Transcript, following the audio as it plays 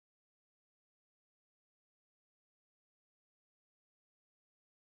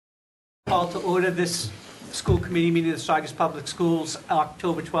Call to order this school committee meeting of the Saugus Public Schools,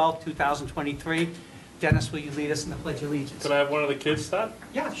 October 12, 2023. Dennis, will you lead us in the Pledge of Allegiance? Could I have one of the kids start?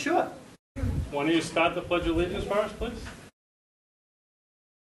 Yeah, sure. One of you start the Pledge of Allegiance for us, please?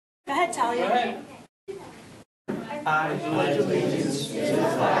 Go ahead, Talia. Go ahead. I pledge allegiance to the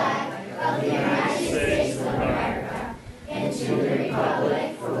flag of the United States of America and to the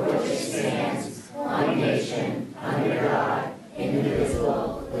republic for which it stands, one nation, under God,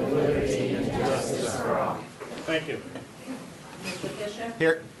 indivisible, with liberty and justice for all. Thank you. Mr. Fisher?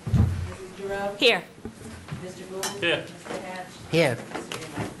 Here. Mrs. Giroux? Here. Mr. Gould? Here. Mr. Hatch? Here. Mr.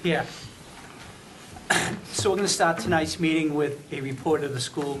 Dillon? Here. So we're going to start tonight's meeting with a report of the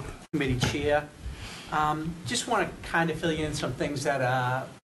school committee chair. Just want to kind of fill you in some things that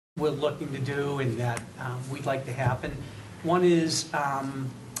we're looking to do and that we'd like to happen. One is an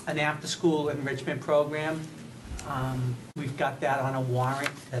after-school enrichment program. We've got that on a warrant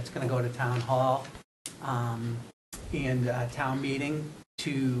that's going to go to town hall and town meeting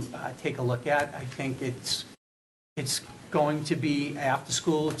to take a look at. I think it's going to be after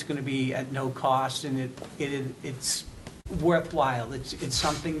school. It's going to be at no cost, and it's worthwhile. It's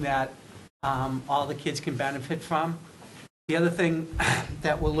something that all the kids can benefit from. The other thing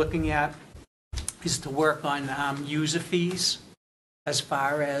that we're looking at is to work on user fees, as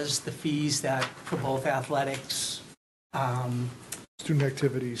far as the fees that for both athletics, student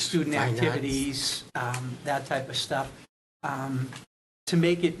activities, that type of stuff, to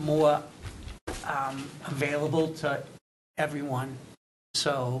make it more available to everyone.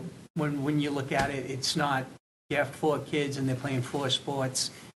 So when you look at it, it's not you have 4 kids and they're playing 4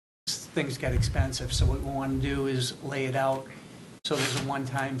 sports. Things get expensive. So what we want to do is lay it out so there's a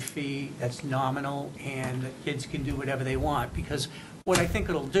one-time fee that's nominal and the kids can do whatever they want. Because what I think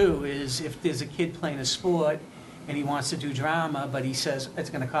it'll do is if there's a kid playing a sport and he wants to do drama, but he says it's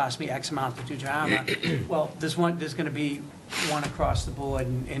going to cost me X amount to do drama, well, there's going to be one across the board,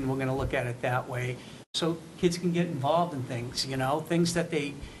 and we're going to look at it that way. So kids can get involved in things, things that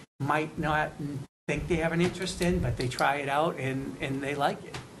they might not think they have an interest in, but they try it out and they like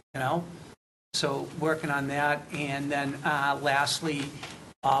it, So working on that. And then lastly,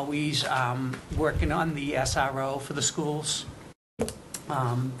 always working on the SRO for the schools.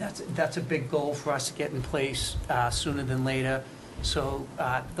 That's a big goal for us to get in place sooner than later. So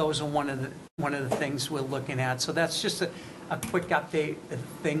those are one of the things we're looking at. So that's just a quick update of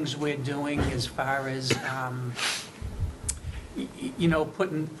things we're doing as far as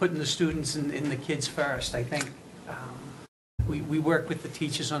putting the students and the kids first. I think we work with the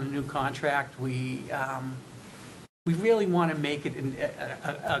teachers on a new contract. We really want to make it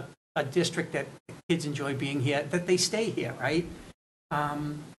a district that kids enjoy being here, that they stay here, right?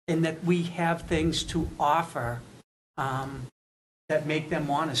 And that we have things to offer that make them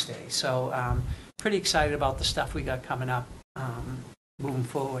want to stay. So pretty excited about the stuff we got coming up moving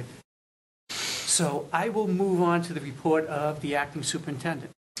forward. So I will move on to the report of the acting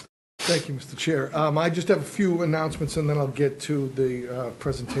superintendent. Thank you, Mr. Chair. I just have a few announcements, and then I'll get to the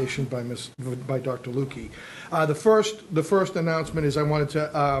presentation by Dr. Lukey. The first announcement is I wanted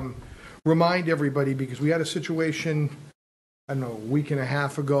to remind everybody, because we had a situation, I don't know, a week and a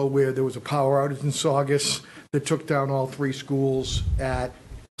half ago where there was a power outage in Saugus that took down all 3 schools at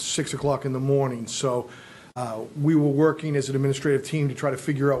 6 o'clock in the morning. So we were working as an administrative team to try to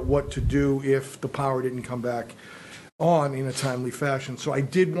figure out what to do if the power didn't come back on in a timely fashion. So I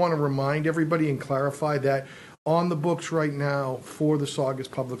did want to remind everybody and clarify that on the books right now for the Saugus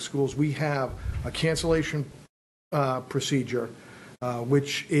Public Schools, we have a cancellation procedure,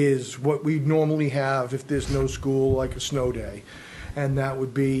 which is what we normally have if there's no school, like a snow day. And that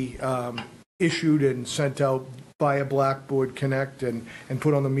would be issued and sent out via Blackboard Connect and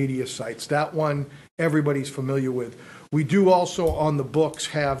put on the media sites. That one everybody's familiar with. We do also on the books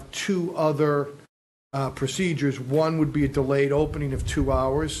have 2 other procedures. One would be a delayed opening of 2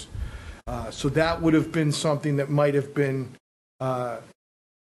 hours. So that would have been something that might have been a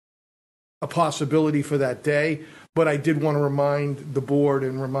possibility for that day. But I did want to remind the board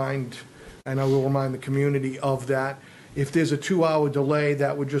and I will remind the community of that. If there's a 2-hour delay,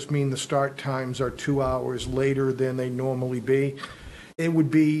 that would just mean the start times are 2 hours later than they normally be. It would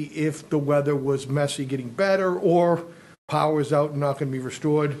be if the weather was messy getting better or power's out and not going to be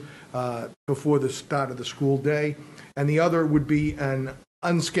restored before the start of the school day. And the other would be an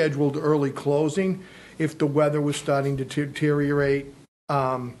unscheduled early closing if the weather was starting to deteriorate.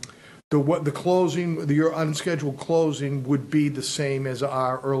 The closing, your unscheduled closing would be the same as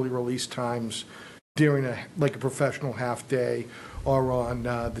our early release times during a professional half day or on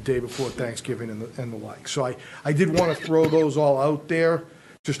the day before Thanksgiving and the like. So I did want to throw those all out there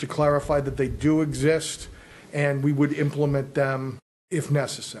just to clarify that they do exist, and we would implement them if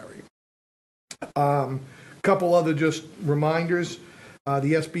necessary. Couple other just reminders.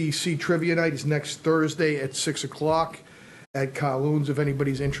 The SBC Trivia Night is next Thursday at 6 o'clock at Carloon's. If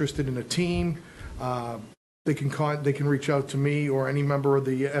anybody's interested in a team, they can reach out to me or any member of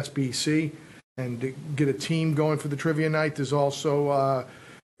the SBC and get a team going for the Trivia Night. There's also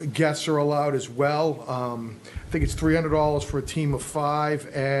guests are allowed as well. I think it's $300 for a team of 5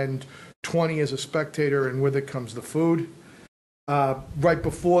 and $20 as a spectator, and with it comes the food. Right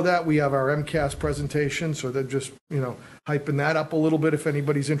before that, we have our MCAS presentation, so they're just, hyping that up a little bit if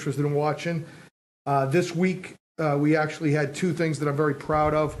anybody's interested in watching. This week, we actually had 2 things that I'm very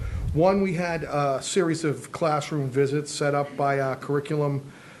proud of. One, we had a series of classroom visits set up by our curriculum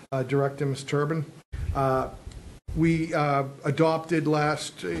director, Ms. Turbin. We adopted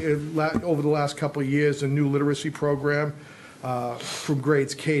over the last couple of years a new literacy program from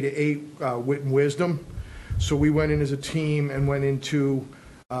grades K to 8, Wit and Wisdom. So we went in as a team and went into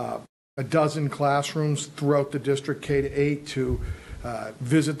a dozen classrooms throughout the district, K to 8, to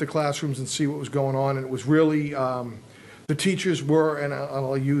visit the classrooms and see what was going on. And it was really, the teachers were, and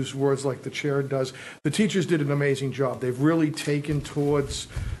I'll use words like the chair does, the teachers did an amazing job. They've really taken towards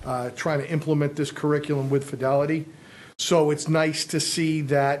trying to implement this curriculum with fidelity. So it's nice to see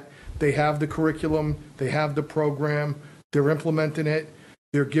that they have the curriculum, they have the program, they're implementing it,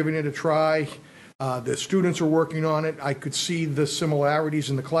 they're giving it a try. The students are working on it. I could see the similarities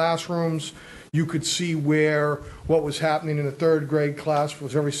in the classrooms. You could see where what was happening in the 3rd grade class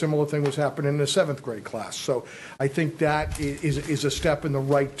was very similar thing was happening in the 7th grade class. So I think that is a step in the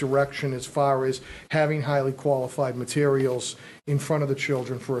right direction as far as having highly qualified materials in front of the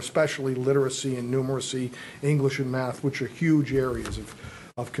children for especially literacy and numeracy, English and math, which are huge areas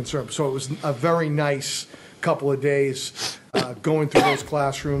of concern. So it was a very nice couple of days going through those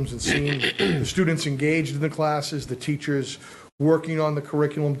classrooms and seeing the students engaged in the classes, the teachers working on the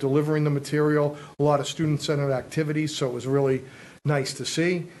curriculum, delivering the material, a lot of student-centered activities, so it was really nice to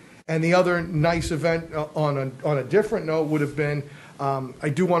see. And the other nice event on a different note would have been, I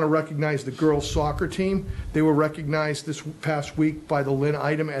do want to recognize the girls soccer team. They were recognized this past week by the Lynn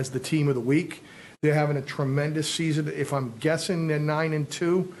Item as the team of the week. They're having a tremendous season. If I'm guessing, they're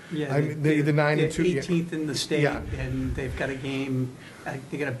 9-2. Yeah, they're 9-2. 18th in the state, Yeah. and they've got a game.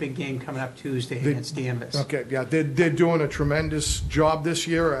 They got a big game coming up Tuesday against Danvers. Okay, yeah, they're doing a tremendous job this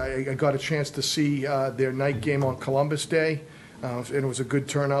year. I got a chance to see their night game on Columbus Day, and it was a good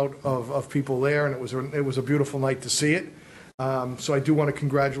turnout of people there, and it was a beautiful night to see it. So I do want to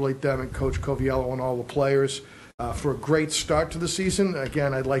congratulate them and Coach Coviello and all the players for a great start to the season.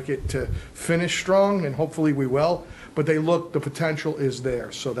 Again, I'd like it to finish strong, and hopefully we will. But the potential is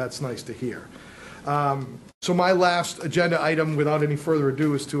there, so that's nice to hear. So my last agenda item, without any further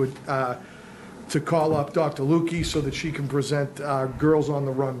ado, is to call up Dr. Lukey so that she can present our Girls on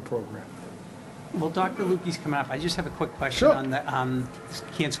the Run program. Well, Dr. Lukey's coming up. I just have a quick question Sure. on the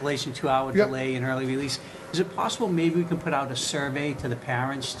cancellation, 2-hour Yep. delay in early release. Is it possible maybe we can put out a survey to the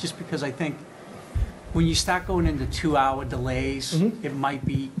parents, just because I think when you start going into 2-hour delays, Mm-hmm.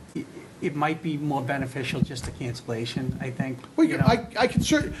 it might be more beneficial just a cancellation, I think. Well, you know. I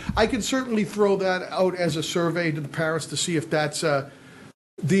can certainly throw that out as a survey to the parents to see if that's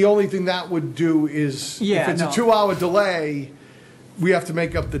the only thing that would do is Yeah, if it's no. a 2-hour delay, we have to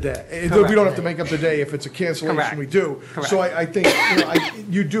make up the day. Correct. We don't have to make up the day if it's a cancellation. Correct. We do. Correct. So I think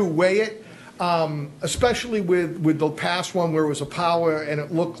you do weigh it, especially with the past one where it was a power and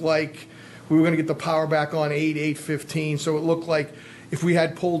it looked like we were going to get the power back on 8:15. So it looked like if we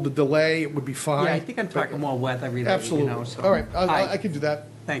had pulled the delay, it would be fine. Yeah, I think I'm talking more weather related. Absolutely. So. All right, I Hi. can do that.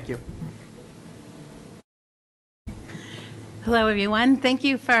 Thank you. Hello, everyone. Thank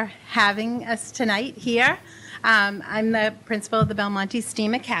you for having us tonight here. I'm the principal of the Belmonte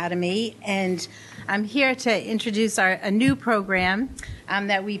STEAM Academy, and I'm here to introduce a new program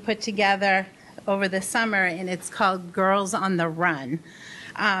that we put together over the summer, and it's called Girls on the Run.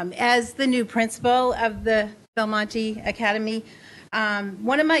 As the new principal of the Belmonte Academy,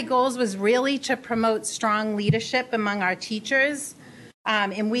 one of my goals was really to promote strong leadership among our teachers,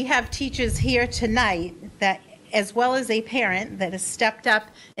 and we have teachers here tonight that, as well as a parent, that has stepped up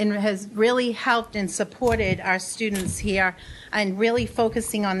and has really helped and supported our students here and really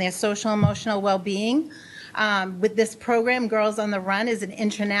focusing on their social emotional well-being. With this program, Girls on the Run is an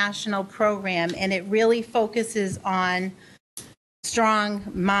international program, and it really focuses on strong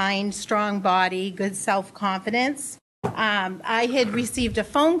mind, strong body, good self-confidence. I had received a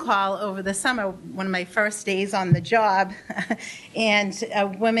phone call over the summer, one of my first days on the job, and a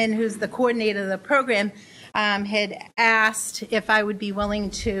woman who's the coordinator of the program had asked if I would be willing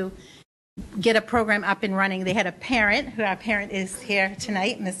to get a program up and running. They had a parent, who our parent is here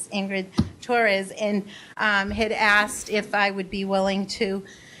tonight, Miss Ingrid Torres, and had asked if I would be willing to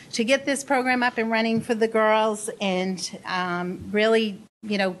get this program up and running for the girls and really,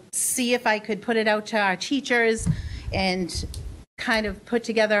 see if I could put it out to our teachers and kind of put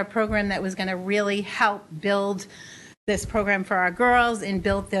together a program that was going to really help build this program for our girls and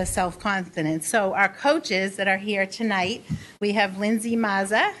build their self-confidence. So our coaches that are here tonight, we have Lindsay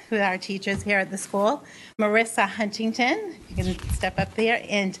Maza, who are our teachers here at the school, Marissa Huntington, you can step up there,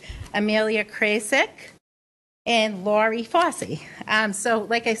 and Amelia Krasik, and Lori Fossey. So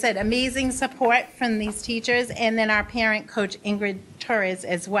like I said, amazing support from these teachers, and then our parent coach, Ingrid Torres,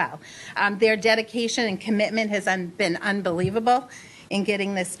 as well. Their dedication and commitment has been unbelievable in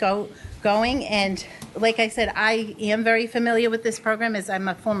getting this going. And like I said, I am very familiar with this program as I'm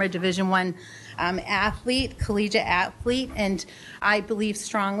a former Division I athlete, collegiate athlete, and I believe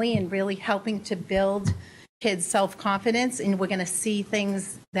strongly in really helping to build kids' self-confidence, and we're going to see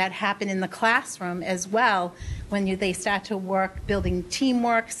things that happen in the classroom as well when they start to work building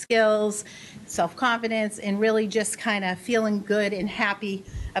teamwork skills, self-confidence, and really just kind of feeling good and happy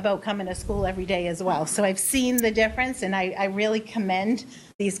about coming to school every day as well. So I've seen the difference, and I really commend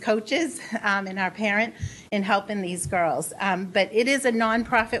these coaches and our parent in helping these girls. But it is a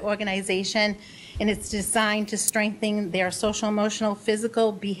nonprofit organization, and it's designed to strengthen their social, emotional,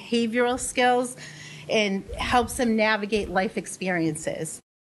 physical, behavioral skills, and helps them navigate life experiences.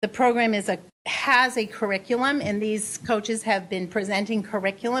 The program has a curriculum, and these coaches have been presenting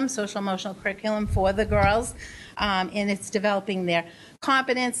curriculum, social emotional curriculum for the girls, and it's developing their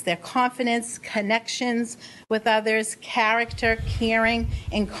competence, their confidence, connections with others, character, caring,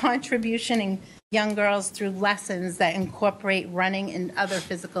 and contribution in young girls through lessons that incorporate running and other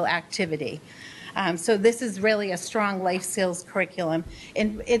physical activity. So this is really a strong life skills curriculum,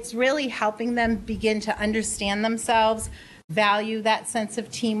 and it's really helping them begin to understand themselves, value that sense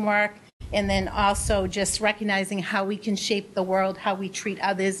of teamwork, and then also just recognizing how we can shape the world, how we treat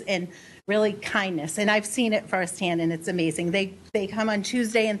others, and really kindness. And I've seen it firsthand, and it's amazing. They come on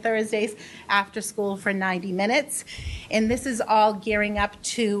Tuesday and Thursdays after school for 90 minutes, and this is all gearing up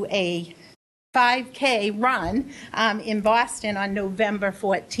to a 5K run in Boston on November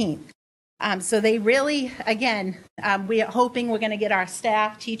 14th. So they really, again, we are hoping we're going to get our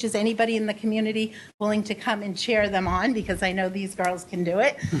staff, teachers, anybody in the community willing to come and cheer them on, because I know these girls can do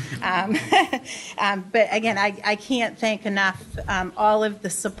it. But again, I can't thank enough all of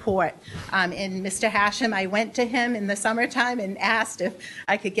the support. And Mr. Hashem, I went to him in the summertime and asked if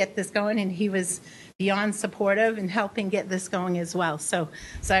I could get this going, and he was beyond supportive and helping get this going as well. So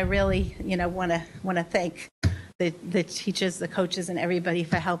I really, want to thank the teachers, the coaches, and everybody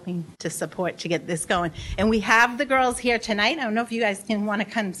for helping to support to get this going. And we have the girls here tonight. I don't know if you guys want to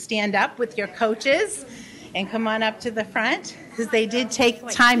come stand up with your coaches and come on up to the front, because they did take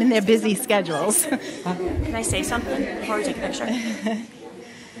time in their busy schedules. Can I say something before we take a picture?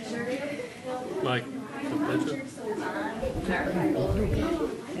 Like, the picture?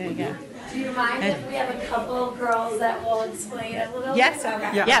 There you go. Do you mind if we have a couple of girls that will explain a little? Yes.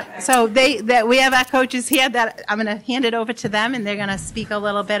 Okay. Yeah. So we have our coaches here that I'm going to hand it over to them, and they're going to speak a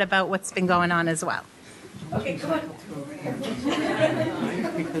little bit about what's been going on as well. Okay, come on.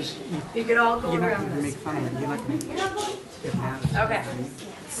 Because You can all go you're not around going to this. make fun of them. You're not going to get mad at them. Okay.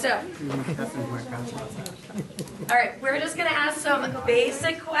 So, You want to cut them work out. all right, we're just going to ask some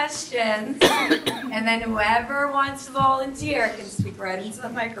basic questions, and then whoever wants to volunteer can speak right into the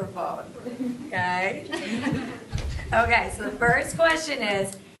microphone. Okay? Okay, so the first question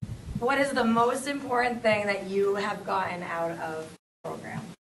is, what is the most important thing that you have gotten out of the program?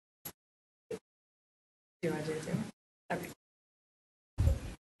 Do you want to do it too? Okay.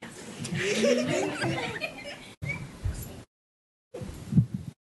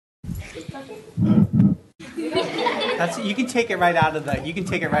 That's you can take it right out of that. You can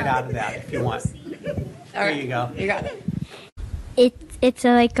take it right out of that if you want. There you go. You got it. It's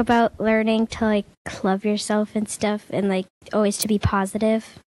like about learning to like love yourself and stuff, and like always to be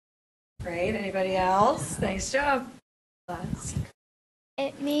positive. Great. Anybody else? Nice job. Last.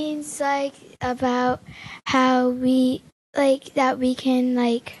 It means like about how we like that we can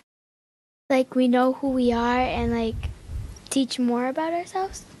like we know who we are and like teach more about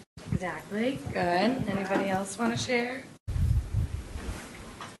ourselves. Exactly. Good. Anybody else want to share?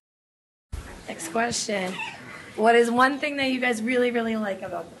 Next question. What is one thing that you guys really, really like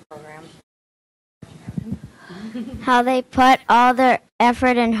about the program? How they put all their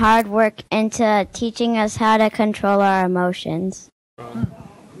effort and hard work into teaching us how to control our emotions.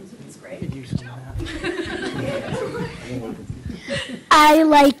 That's great. Could use some of that. I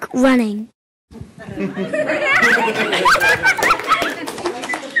like running.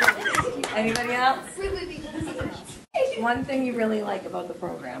 Anybody else? One thing you really like about the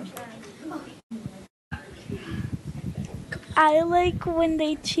program? I like when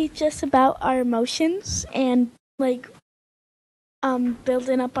they teach us about our emotions and like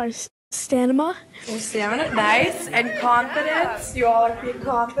building up our stamina. Your stamina, nice, and confidence. You all are being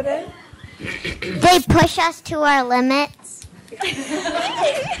confident. They push us to our limits.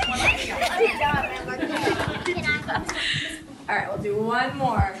 All right, we'll do one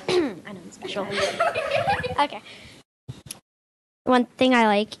more. I know it's special. Okay. One thing I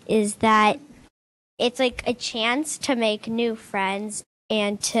like is that it's like a chance to make new friends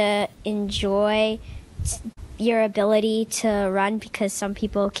and to enjoy your ability to run because some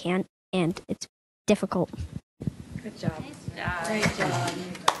people can't and it's difficult. Good job. Great job.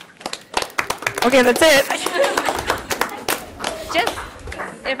 Okay, that's it. Just,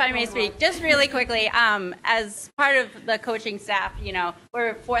 if I may speak, just really quickly, as part of the coaching staff, you know,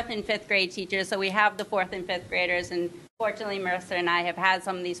 we're 4th and 5th grade teachers, so we have the 4th and 5th graders, and fortunately, Marissa and I have had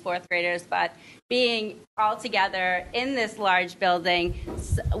some of these 4th graders, but being all together in this large building,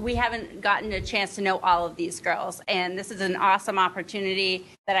 we haven't gotten a chance to know all of these girls, and this is an awesome opportunity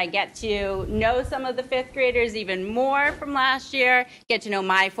that I get to know some of the 5th graders even more from last year, get to know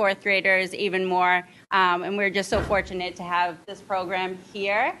my 4th graders even more, and we're just so fortunate to have this program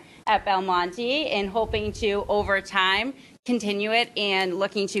here at Belmonte and hoping to, over time, continue it and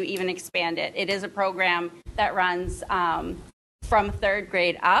looking to even expand it. It is a program that runs from 3rd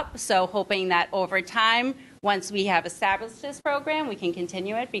grade up, so hoping that over time, once we have established this program, we can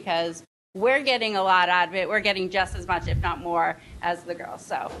continue it because we're getting a lot out of it. We're getting just as much, if not more, as the girls.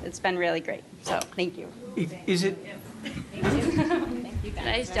 So it's been really great. So thank you. Is it? Thank you.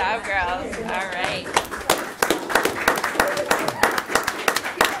 Nice job, girls. All right.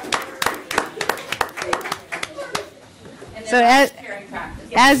 So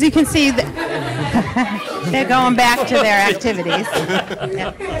as you can see, they're going back to their activities.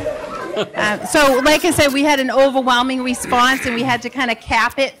 So like I said, we had an overwhelming response and we had to kind of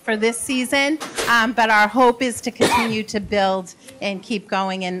cap it for this season. But our hope is to continue to build and keep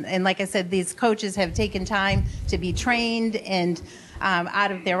going. And like I said, these coaches have taken time to be trained and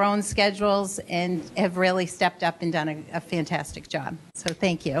out of their own schedules and have really stepped up and done a fantastic job. So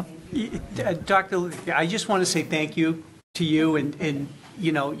thank you. Dr. I just want to say thank you to you, and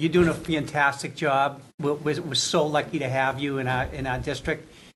you know, you're doing a fantastic job. We're so lucky to have you in our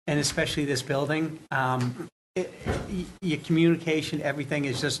district, and especially this building. Your communication, everything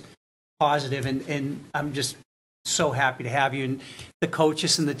is just positive, and I'm just so happy to have you. And the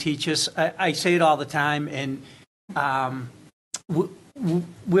coaches and the teachers, I say it all the time, and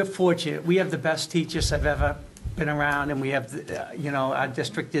we're fortunate. We have the best teachers I've ever been around, and we have, you know, our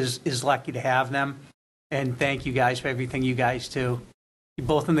district is lucky to have them. And thank you guys for everything you guys do,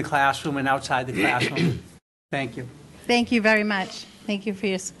 both in the classroom and outside the classroom. Thank you. Thank you very much. Thank you for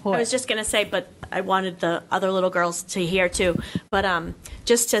your support. I was just going to say, but I wanted the other little girls to hear too. But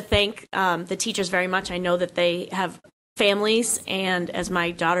just to thank the teachers very much. I know that they have families, and as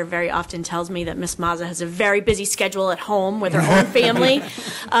my daughter very often tells me, that Miss Mazza has a very busy schedule at home with her own family.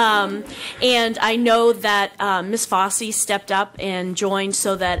 And I know that Miss Fossey stepped up and joined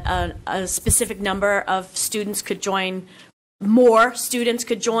so that a specific number of students could join. More students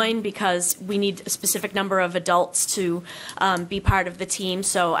could join because we need a specific number of adults to be part of the team.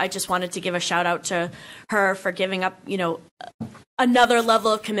 So I just wanted to give a shout out to her for giving up, you know, another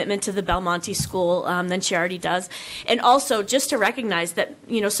level of commitment to the Belmonte School than she already does. And also just to recognize that,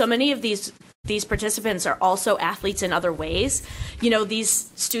 you know, so many of these participants are also athletes in other ways. You know,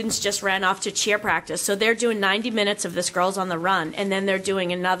 these students just ran off to cheer practice. So they're doing 90 minutes of this Girls on the Run, and then they're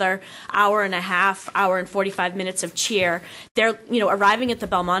doing another hour and 45 minutes of cheer. They're, you know, arriving at the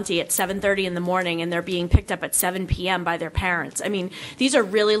Belmonte at 7:30 in the morning, and they're being picked up at 7 p.m. by their parents. I mean, these are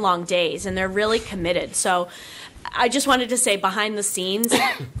really long days, and they're really committed. So I just wanted to say, behind the scenes,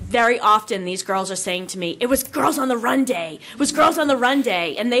 very often these girls are saying to me, it was Girls on the Run Day. It was Girls on the Run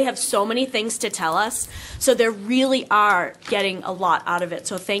Day. And they have so many things to tell us. So they really are getting a lot out of it.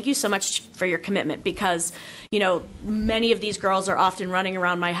 So thank you so much for your commitment, because, you know, many of these girls are often running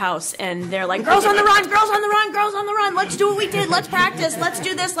around my house and they're like, Girls on the Run, Girls on the Run, Girls on the Run. Let's do what we did. Let's practice. Let's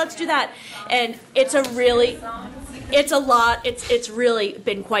do this. Let's do that. And it's a lot. It's really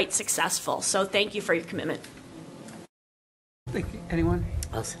been quite successful. So thank you for your commitment. Thank you. Anyone?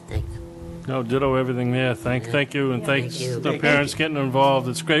 Also, thanks. No, ditto everything there. Thank you, and thanks the parents getting involved.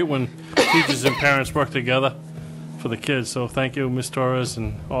 It's great when teachers and parents work together for the kids. So thank you, Ms. Torres,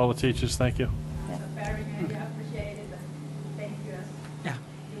 and all the teachers. Thank you. Very good. Yeah, appreciate it.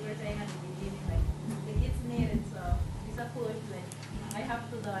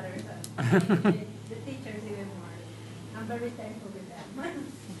 teachers even more. I'm very thankful with that. Thank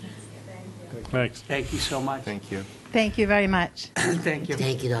you. Thanks. Thank you so much. Thank you. Thank you very much. Thank you.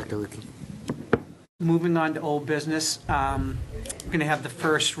 Thank you, Dr. Lukey. Moving on to old business, we're going to have the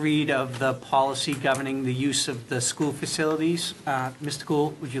first read of the policy governing the use of the school facilities. Mr.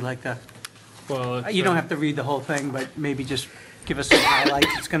 Gould, would you like to? Well, You don't have to read the whole thing, but maybe just give us some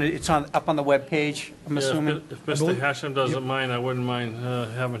highlights. It's up on the webpage, I'm assuming. If Mr. Hashem doesn't mind, I wouldn't mind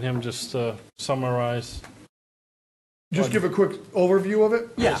having him just summarize. Just give a quick overview of it?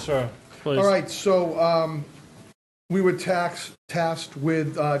 Yeah. Yes, sir. Please. All right, so we were tasked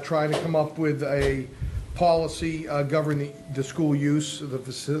with trying to come up with a policy governing the school use of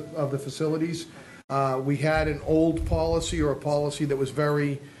the facilities. We had an old policy or a policy that was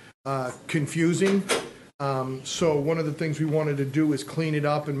very confusing. So one of the things we wanted to do is clean it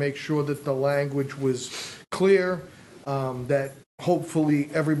up and make sure that the language was clear, that hopefully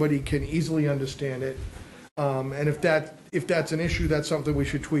everybody can easily understand it. And if that's an issue, that's something we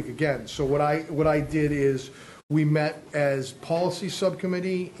should tweak again. So what I did is we met as policy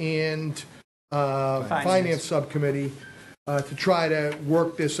subcommittee and finance subcommittee to try to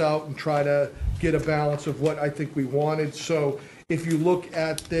work this out and try to get a balance of what I think we wanted. So if you look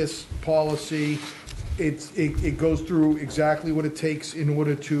at this policy, it goes through exactly what it takes in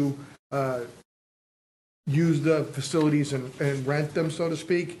order to use the facilities and rent them, so to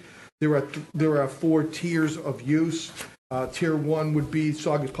speak. There are 4 tiers of use. Tier 1 would be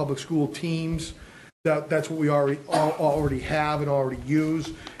Saugus Public School teams. That's what we already have and already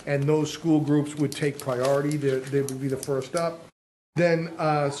use, and those school groups would take priority. They would be the first up. Then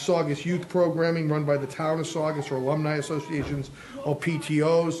Saugus Youth Programming, run by the town of Saugus or alumni associations or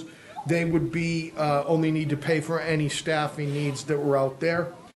PTOs. They would be only need to pay for any staffing needs that were out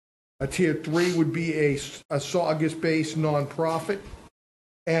there. Tier 3 would be a Saugus-based nonprofit.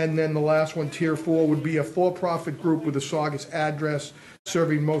 And then the last one, Tier 4, would be a for-profit group with a Saugus address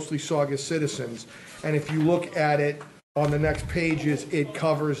serving mostly Saugus citizens. And if you look at it on the next pages, it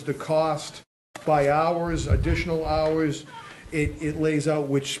covers the cost by hours, additional hours. It lays out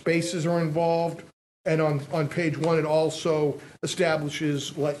which spaces are involved. And on page 1, it also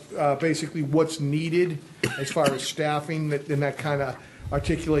establishes basically what's needed as far as staffing, and that kind of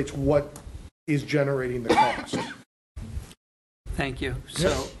articulates what is generating the cost. Thank you.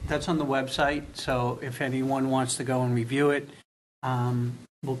 So that's on the website, so if anyone wants to go and review it,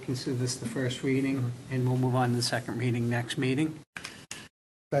 we'll consider this the first reading, and we'll move on to the second reading next meeting.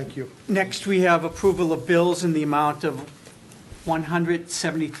 Thank you. Next, we have approval of bills in the amount of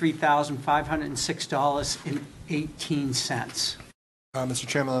 $173,506.18. Mr.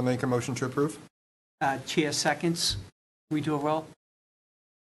 Chairman, I'll make a motion to approve. Chair seconds. We do a roll?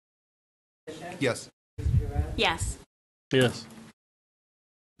 Yes. Yes. Yes.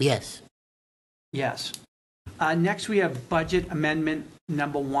 Yes. Yes. Next, we have budget amendment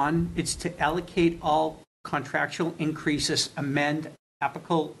number 1. It's to allocate all contractual increases, amend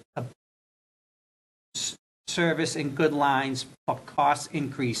applicable service and good lines for cost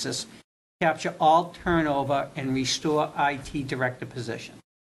increases, capture all turnover, and restore IT director position.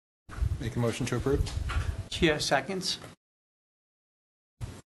 Make a motion to approve. Chair seconds.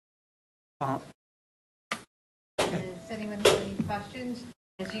 Does anyone have any questions?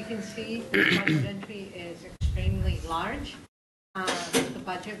 As you can see, the budget entry is extremely large. The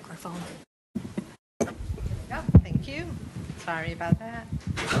budget. Thank you. Sorry about that.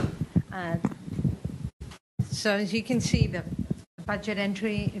 So as you can see, the budget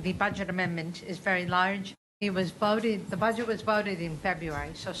entry, the budget amendment is very large. It was voted, the budget was voted in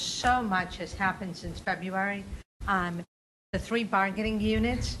February, so much has happened since February. The 3 bargaining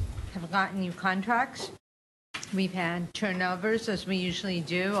units have gotten new contracts. We've had turnovers, as we usually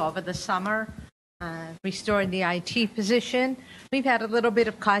do, over the summer, restored the IT position. We've had a little bit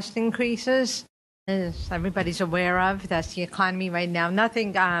of cost increases, as everybody's aware of. That's the economy right now.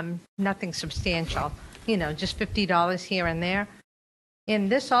 Nothing substantial, just $50 here and there. And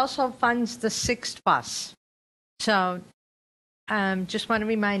this also funds the 6th bus. So just want to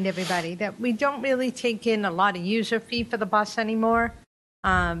remind everybody that we don't really take in a lot of user fee for the bus anymore.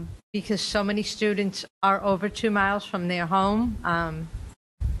 Because so many students are over 2 miles from their home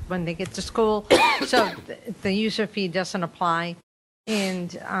when they get to school. So the user fee doesn't apply, and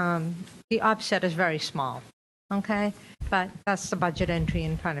the offset is very small, okay? But that's the budget entry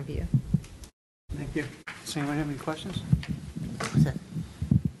in front of you. Thank you. Does anyone have any questions? Do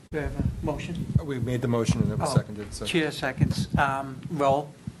we have a motion? We made the motion and it was seconded. So. Chair seconds.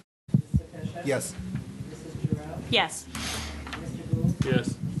 Roll. Mr. Fisher? Yes. Mrs. Giroux? Yes. Mr. Gould?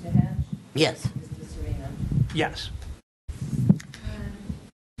 Yes. Mr. Hatch? Yes. Mr. Serena? Yes.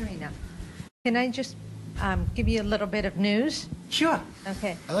 Serena, Can I just give you a little bit of news? Sure.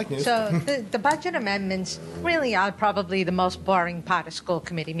 Okay. I like news. So the budget amendments really are probably the most boring part of school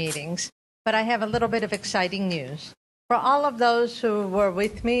committee meetings, but I have a little bit of exciting news. For all of those who were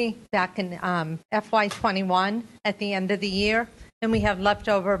with me back in FY21 at the end of the year, and we have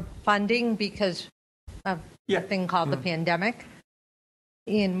leftover funding because of a thing called the pandemic,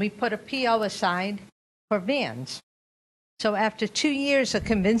 and we put a PO aside for vans. So after 2 years of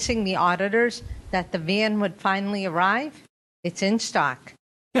convincing the auditors that the van would finally arrive, it's in stock.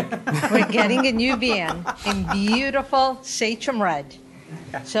 We're getting a new van in beautiful Sachem red.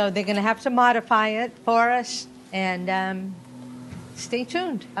 So they're going to have to modify it for us, and stay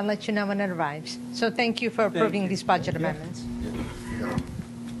tuned. I'll let you know when it arrives. So thank you for approving these budget amendments. You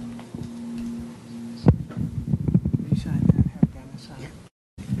sign that, have Dennis sign.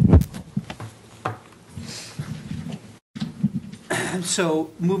 So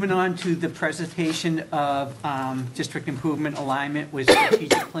moving on to the presentation of district improvement alignment with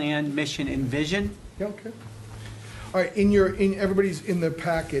strategic plan, mission, and vision. Yeah, okay. All right, everybody's in the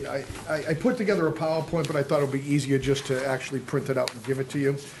packet. I put together a PowerPoint, but I thought it would be easier just to actually print it out and give it to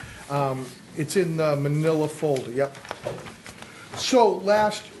you. It's in the manila folder, yep. So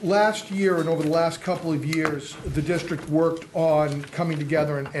last year and over the last couple of years, the district worked on coming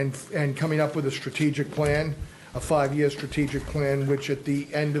together and coming up with a strategic plan, a 5-year strategic plan, which at the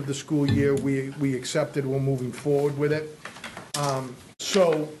end of the school year, we accepted. We're moving forward with it.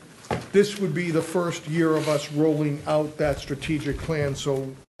 So this would be the first year of us rolling out that strategic plan.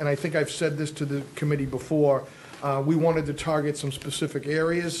 So, and I think I've said this to the committee before, we wanted to target some specific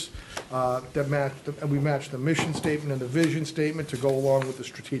areas that we matched the mission statement and the vision statement to go along with the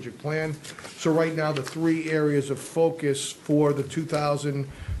strategic plan. So right now, the 3 areas of focus for the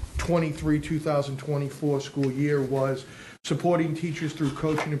 2023-2024 school year was supporting teachers through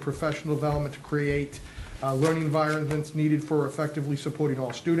coaching and professional development to create learning environments needed for effectively supporting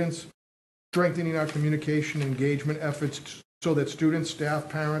all students, strengthening our communication and engagement efforts so that students, staff,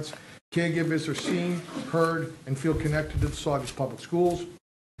 parents, caregivers are seen, heard, and feel connected to the Saugus Public Schools,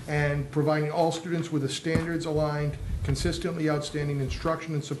 and providing all students with a standards-aligned, consistently outstanding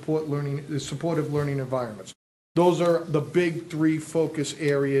instruction and supportive learning environments. Those are the big 3 focus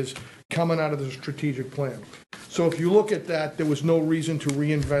areas coming out of the strategic plan. So if you look at that, there was no reason to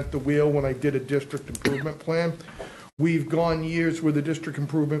reinvent the wheel when I did a district improvement plan. We've gone years where the district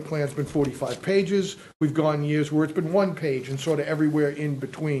improvement plan's been 45 pages. We've gone years where it's been 1 page and sort of everywhere in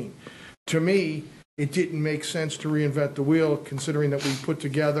between. To me, it didn't make sense to reinvent the wheel, considering that we put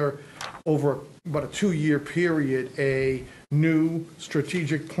together over about a 2-year period a new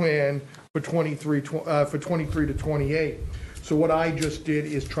strategic plan for 23 to 28. So what I just did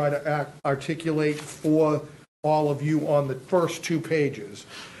is try to articulate for all of you on the first 2 pages.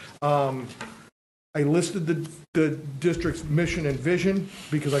 I listed the district's mission and vision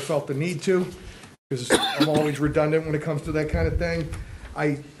because I felt the need to, because I'm always redundant when it comes to that kind of thing.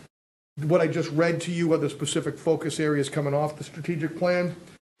 What I just read to you are the specific focus areas coming off the strategic plan.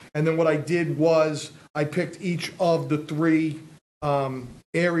 And then what I did was I picked each of the 3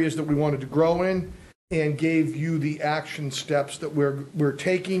 areas that we wanted to grow in and gave you the action steps that we're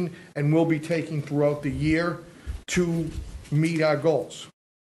taking and will be taking throughout the year to meet our goals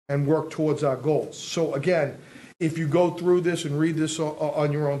and work towards our goals. So again, if you go through this and read this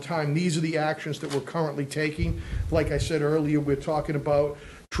on your own time, these are the actions that we're currently taking. Like I said earlier, we're talking about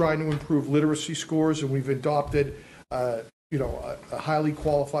trying to improve literacy scores, and we've adopted a highly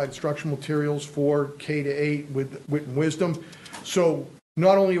qualified instructional materials for K-8 with wit and wisdom. So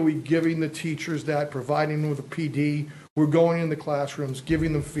not only are we giving the teachers that, providing them with a PD, we're going in the classrooms,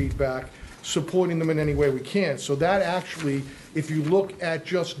 giving them feedback, supporting them in any way we can. So that actually, if you look at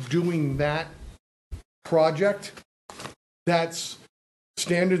just doing that project, that's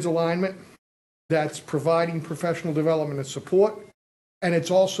standards alignment, that's providing professional development and support, and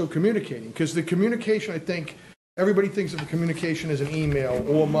it's also communicating. Because the communication, I think, everybody thinks of the communication as an email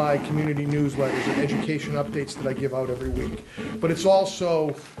or my community newsletters and education updates that I give out every week. But it's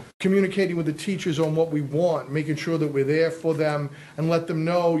also communicating with the teachers on what we want, making sure that we're there for them and let them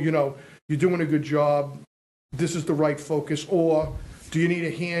know, you're doing a good job, this is the right focus, or do you need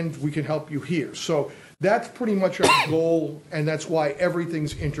a hand, we can help you here. So that's pretty much our goal, and that's why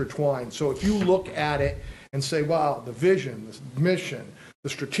everything's intertwined. So if you look at it and say, wow, the vision, the mission, the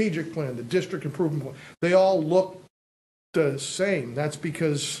strategic plan, the district improvement plan, they all look the same. That's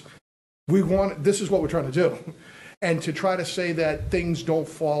because this is what we're trying to do. And to try to say that things don't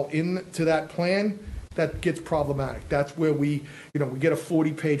fall into that plan, that gets problematic. That's where we get a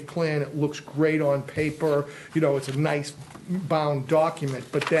 40-page plan. It looks great on paper. It's a nice bound document,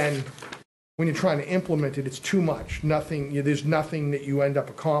 but then when you're trying to implement it, it's too much. There's nothing that you end up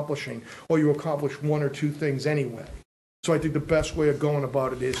accomplishing, or you accomplish one or two things anyway. So I think the best way of going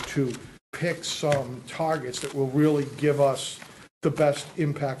about it is to pick some targets that will really give us the best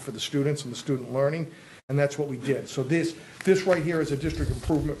impact for the students and the student learning, and that's what we did. So this right here is a district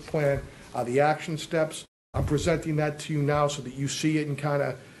improvement plan, the action steps. I'm presenting that to you now so that you see it and kind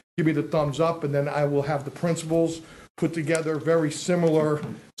of give me the thumbs up, and then I will have the principals put together very similar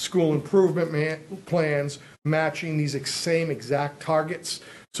school improvement plans matching these same exact targets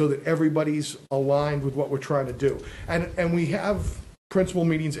so that everybody's aligned with what we're trying to do. And we have principal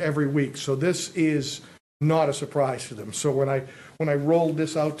meetings every week, so this is not a surprise to them. So when I rolled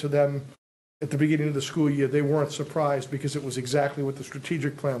this out to them at the beginning of the school year, they weren't surprised because it was exactly what the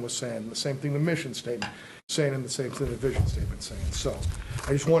strategic plan was saying, the same thing the mission statement saying, and the same thing the vision statement saying. So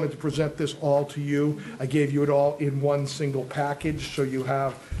I just wanted to present this all to you. I gave you it all in one single package, so you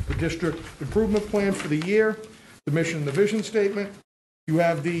have the district improvement plan for the year, the mission and the vision statement. You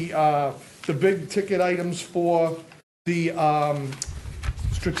have the big ticket items for the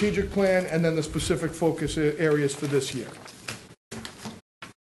strategic plan, and then the specific focus areas for this year.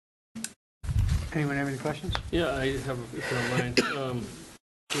 Anyone have any questions? Yeah, I have, if you don't mind.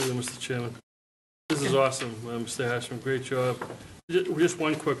 Through Mr. Chairman. This is awesome, Mr. Hasham. Great job. Just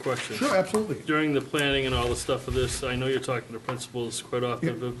one quick question. Sure, absolutely. During the planning and all the stuff for this, I know you're talking to principals quite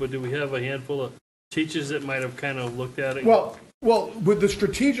often, but do we have a handful of teachers that might have kind of looked at it? Well, with the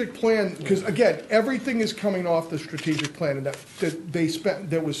strategic plan, because again, everything is coming off the strategic plan, and that they spent,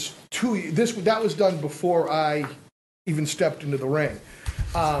 there was that was done before I even stepped into the ring.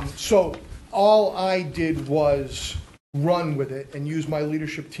 So all I did was run with it and use my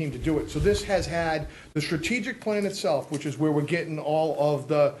leadership team to do it. So this has had the strategic plan itself, which is where we're getting all of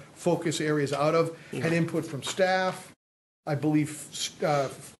the focus areas out of, had input from staff, I believe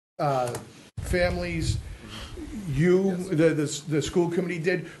families, the school committee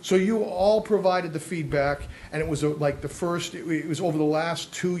did. So you all provided the feedback, and it was like it was over the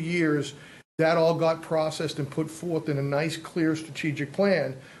last 2 years that all got processed and put forth in a nice, clear strategic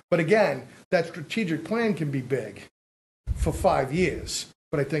plan. But again, that strategic plan can be big for 5 years.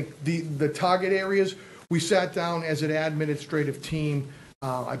 But I think the target areas, we sat down as an administrative team,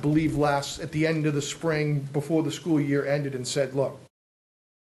 I believe at the end of the spring, before the school year ended, and said, look,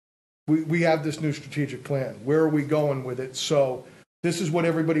 we have this new strategic plan. Where are we going with it? So this is what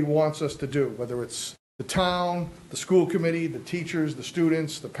everybody wants us to do, whether it's the town, the school committee, the teachers, the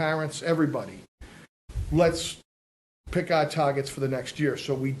students, the parents, everybody. Let's pick our targets for the next year.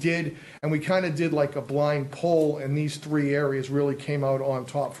 So we did, and we kind of did like a blind poll, and these 3 areas really came out on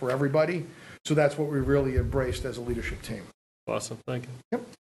top for everybody. So that's what we really embraced as a leadership team. Awesome, thank you.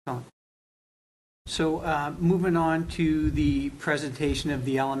 Yep. So moving on to the presentation of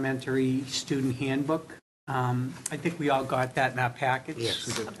the elementary student handbook. I think we all got that in our packets. Yes,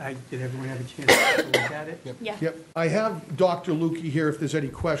 we did. Did everyone have a chance to look at it? Yep. I have Dr. Lukey here if there's any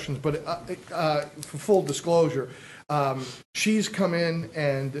questions, but for full disclosure, she's come in,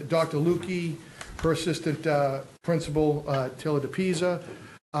 and Dr. Lukey, her assistant principal, Taylor DePisa,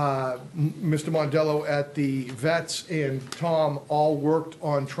 Mr. Mondello at the vets, and Tom all worked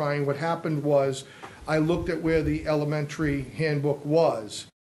on trying. What happened was I looked at where the elementary handbook was,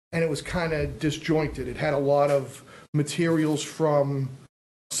 and it was kind of disjointed. It had a lot of materials from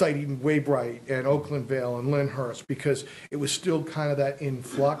citing Waybright and Oaklandvale and Lyndhurst because it was still kind of that in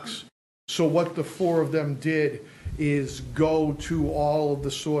flux. So what the 4 of them did is go to all of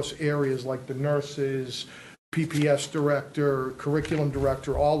the source areas like the nurses, PPS director, curriculum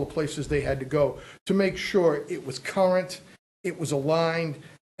director, all the places they had to go to make sure it was current, it was aligned,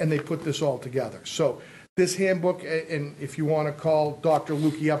 and they put this all together. So this handbook, and if you want to call Dr.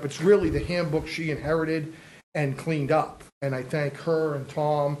 Lukey up, it's really the handbook she inherited and cleaned up. And I thank her and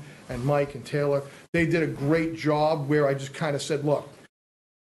Tom and Mike and Taylor. They did a great job where I just kind of said, look,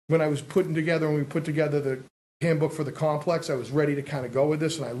 when I was putting together, when we put together the handbook for the complex, I was ready to kind of go with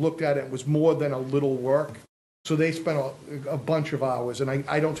this, and I looked at it. It was more than a little work. So they spent a bunch of hours, and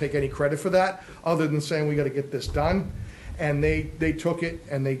I don't take any credit for that other than saying we got to get this done. And they took it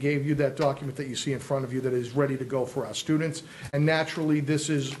and they gave you that document that you see in front of you that is ready to go for our students. And naturally, this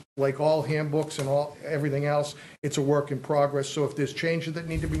is like all handbooks and everything else, it's a work in progress. So if there's changes that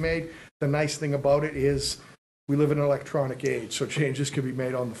need to be made, the nice thing about it is we live in an electronic age, so changes can be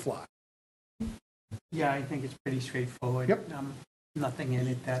made on the fly. Yeah, I think it's pretty straightforward. Yep. Nothing in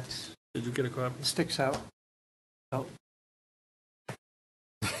it that's Did you get a copy? sticks out. So,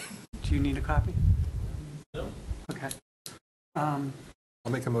 do you need a copy? No. Okay. I'll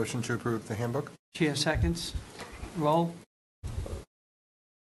make a motion to approve the handbook. Chair seconds. Roll.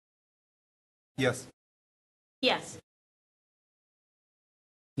 Yes. Yes.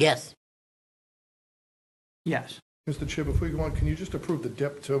 Yes. Yes. Mr. Chair, before you go on, can you just approve the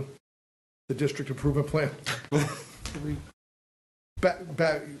DIP too? The District Improvement Plan?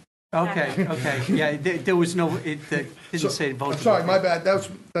 Back. Okay. Yeah, there was no, it didn't say vote. I'm sorry, my bad. That's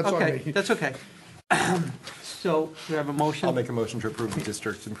on Okay, me. that's okay. So, we have a motion? I'll make a motion to approve the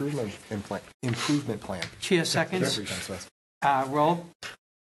district's improvement plan. Chair seconds. Every time, so that's- Roll?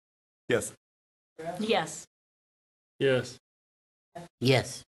 Yes. Yes. Yes.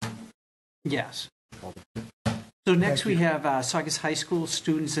 Yes. Yes. So next we have Saugus High School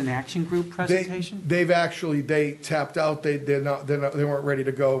Students in Action Group presentation. They tapped out. They weren't ready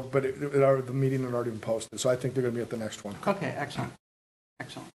to go, but the meeting had already been posted. So I think they're going to be at the next one. Okay, excellent.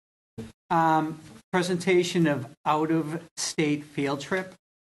 Presentation of out-of-state field trip.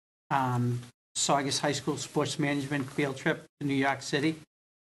 Saugus High School Sports Management field trip to New York City.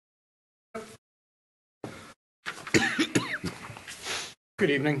 Good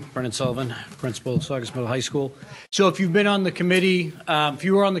evening, Brennan Sullivan, principal of Saugus Middle High School. So if you've been on the committee, if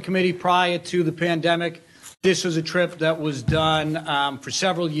you were on the committee prior to the pandemic, this was a trip that was done for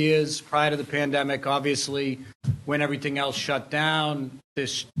several years prior to the pandemic. Obviously, when everything else shut down,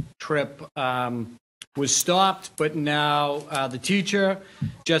 this trip was stopped, but now the teacher,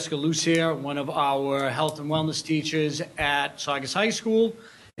 Jessica Lucier, one of our health and wellness teachers at Saugus High School,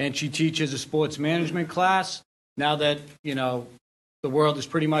 and she teaches a sports management class. Now that, the world is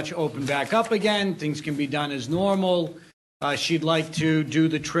pretty much opened back up again, things can be done as normal. She'd like to do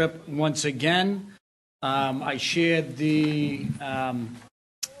the trip once again. I shared the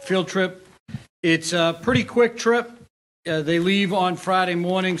field trip. It's a pretty quick trip. They leave on Friday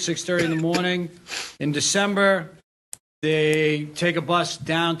morning, 6:30 in the morning. In December, they take a bus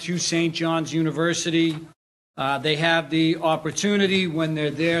down to St. John's University. They have the opportunity when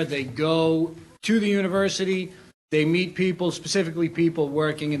they're there, they go to the university. They meet people, specifically people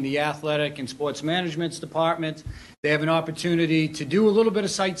working in the athletic and sports management department. They have an opportunity to do a little bit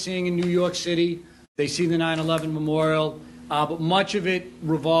of sightseeing in New York City. They see the 9/11 memorial, but much of it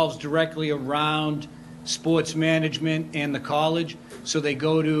revolves directly around sports management and the college. So they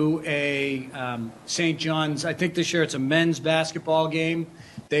go to a St. John's, I think this year it's a men's basketball game.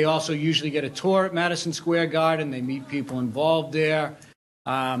 They also usually get a tour at Madison Square Garden. They meet people involved there.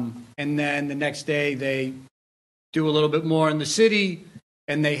 And then the next day they do a little bit more in the city,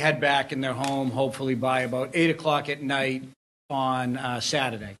 and they head back in their home, hopefully by about 8 o'clock at night on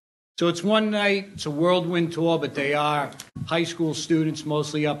Saturday. So it's one night, it's a whirlwind tour, but they are high school students,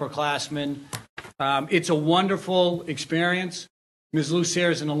 mostly upperclassmen. It's a wonderful experience. Ms. Lucier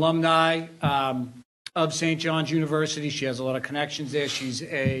is an alumni of St. John's University. She has a lot of connections there.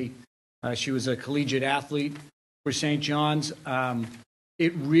 She was a collegiate athlete for St. John's.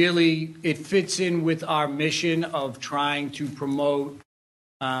 It fits in with our mission of trying to promote,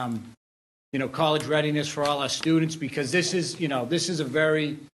 college readiness for all our students, because this is a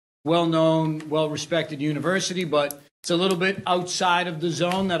very well-known, well-respected university, but it's a little bit outside of the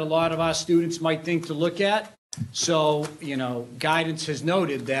zone that a lot of our students might think to look at. So, guidance has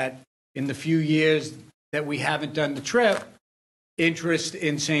noted that in the few years that we haven't done the trip, interest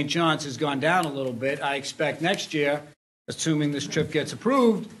in St. John's has gone down a little bit. I expect next year, assuming this trip gets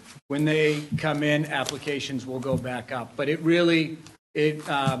approved, when they come in, applications will go back up. But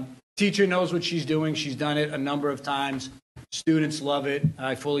teacher knows what she's doing. She's done it a number of times. Students love it.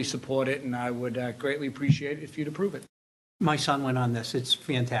 I fully support it, and I would greatly appreciate it if you'd approve it. My son went on this. It's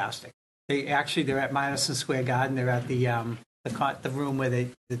fantastic. They're at Madison Square Garden. They're at the room where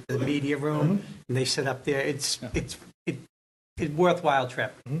the media room, and they sit up there. It's worthwhile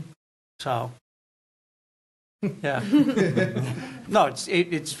trip. So. Yeah. No,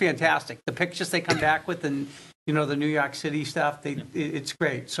 it's fantastic. The pictures they come back with, and the New York City stuff. It's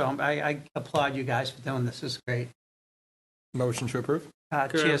great. So I applaud you guys for doing this. This is great. Motion to approve.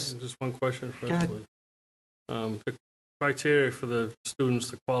 Cheers. Just one question first, please. The criteria for the students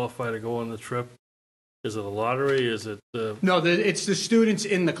to qualify to go on the trip, is it a lottery? Is it No, it's the students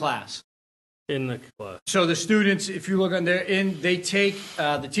in the class. In the class. So the students, if you look on there, they take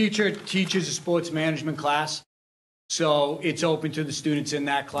the teacher teaches a sports management class. So it's open to the students in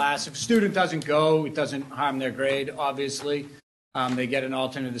that class. If a student doesn't go, it doesn't harm their grade, obviously. They get an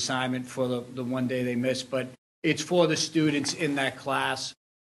alternate assignment for the one day they miss, but it's for the students in that class.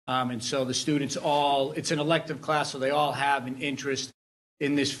 And so the students it's an elective class, so they all have an interest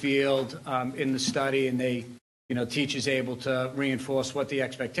in this field, in the study, and teachers able to reinforce what the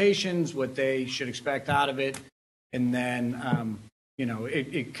expectations, what they should expect out of it, and then,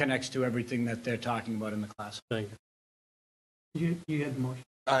 it connects to everything that they're talking about in the class. Thank you. You had the motion.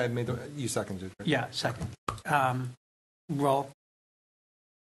 You seconded. Right? Yeah, second. Roll.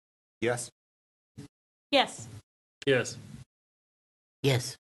 Yes. Yes. Yes.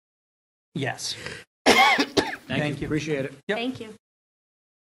 Yes. Yes. Thank you. Appreciate it. Yep. Thank you.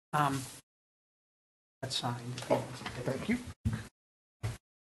 That's signed. Thank you.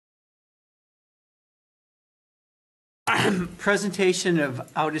 Presentation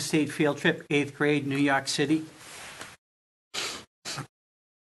of out-of-state field trip, 8th grade, New York City.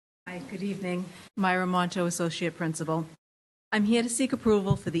 Hi, good evening. Myra Monto, Associate Principal. I'm here to seek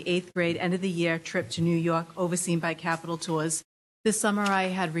approval for the 8th grade end-of-the-year trip to New York overseen by Capital Tours. This summer, I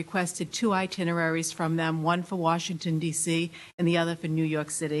had requested 2 itineraries from them, one for Washington, D.C., and the other for New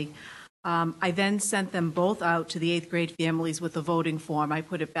York City. I then sent them both out to the 8th grade families with a voting form. I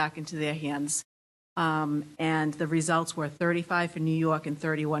put it back into their hands. And the results were 35 for New York and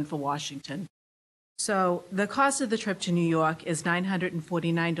 31 for Washington. So the cost of the trip to New York is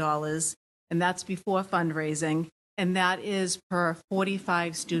 $949, and that's before fundraising, and that is per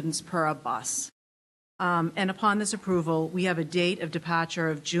 45 students per bus. And upon this approval, we have a date of departure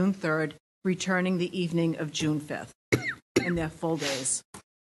of June 3rd, returning the evening of June 5th, and they're full days.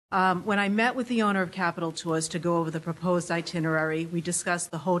 When I met with the owner of Capital Tours to go over the proposed itinerary, we discussed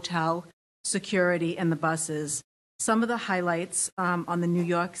the hotel, security, and the buses. Some of the highlights on the New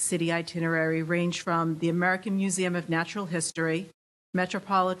York City itinerary range from the American Museum of Natural History,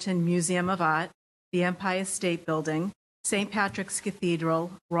 Metropolitan Museum of Art, the Empire State Building, St. Patrick's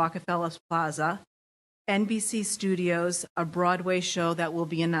Cathedral, Rockefeller Plaza, NBC Studios, a Broadway show that will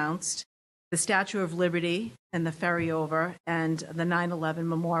be announced, the Statue of Liberty and the ferry over, and the 9/11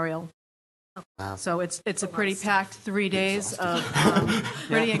 Memorial. Wow. So it's a pretty packed 3 days of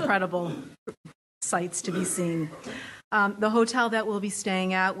pretty incredible sights to be seen. The hotel that we'll be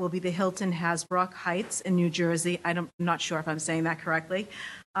staying at will be the Hilton Hasbrook Heights in New Jersey. I'm not sure if I'm saying that correctly.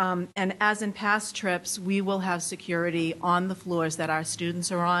 And as in past trips, we will have security on the floors that our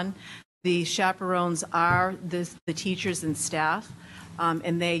students are on. The chaperones are the teachers and staff.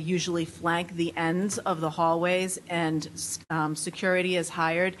 And they usually flank the ends of the hallways, and security is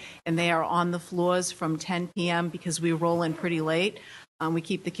hired, and they are on the floors from 10 p.m. because we roll in pretty late. We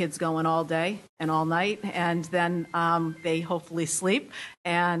keep the kids going all day and all night, and then they hopefully sleep,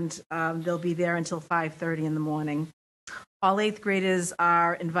 and they'll be there until 5:30 in the morning. All 8th graders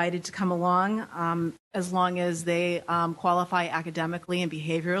are invited to come along as long as they qualify academically and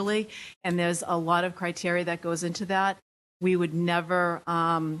behaviorally, and there's a lot of criteria that goes into that. We would never,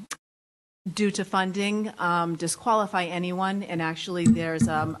 due to funding, disqualify anyone. And actually, there's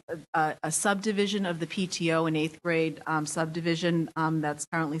a subdivision of the PTO in 8th grade subdivision that's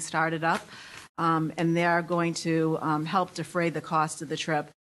currently started up. And they're going to help defray the cost of the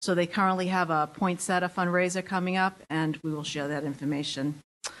trip. So they currently have a poinsettia fundraiser coming up, and we will share that information.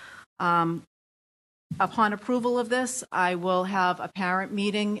 Upon approval of this, I will have a parent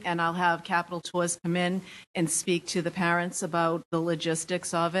meeting, and I'll have Capital Tours come in and speak to the parents about the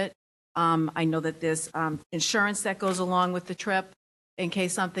logistics of it. I know that there's insurance that goes along with the trip. In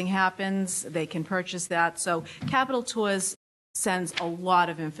case something happens, they can purchase that. So Capital Tours sends a lot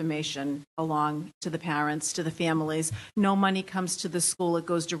of information along to the parents, to the families. No money comes to the school. It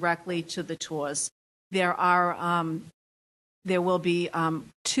goes directly to the tours. There will be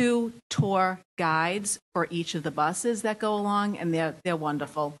 2 tour guides for each of the buses that go along, and they're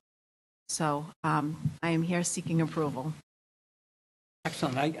wonderful. So I am here seeking approval.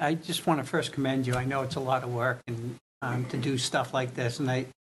 Excellent. I just want to first commend you. I know it's a lot of work and to do stuff like this, and you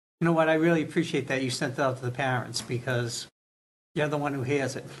know what, I really appreciate that you sent it out to the parents, because you're the one who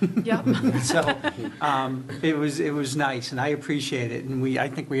hears it. Yep. So it was nice, and I appreciate it, and I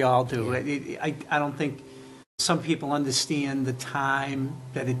think we all do. I don't think some people understand the time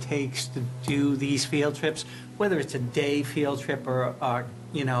that it takes to do these field trips, whether it's a day field trip or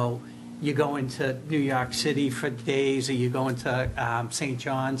you know, you go into New York City for days, or you go into St.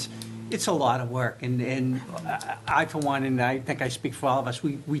 John's. It's a lot of work, and I, for one, and I think I speak for all of us,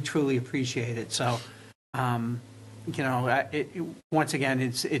 we truly appreciate it. So, you know, once again,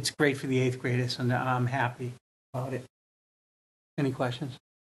 it's great for the 8th graders, and I'm happy about it. Any questions?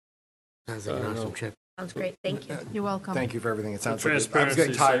 Sounds like an awesome trip. Sounds great. Thank you. You're welcome. Thank you for everything. It sounds like I was Transparency's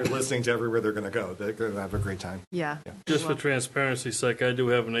getting tired sake. listening to everywhere they're going to go. They're going to have a great time. Yeah. Just for transparency's sake, I do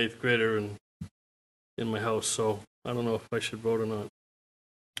have an 8th grader in my house, so I don't know if I should vote or not.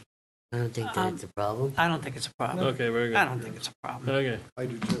 I don't think that's a problem. I don't think it's a problem. Okay, very good. I don't think it's a problem. Okay. I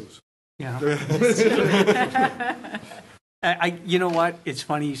do too. Yeah. You know what? It's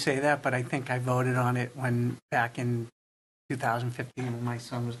funny you say that, but I think I voted on it back in 2015 when my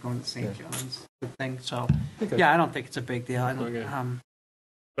son was going to St. John's thing. So, yeah, I don't think it's a big deal. I don't. Okay.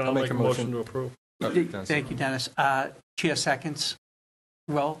 I'll make a motion to approve. Thank you, Dennis. Chair seconds.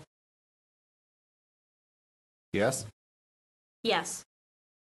 Roll. Yes? Yes.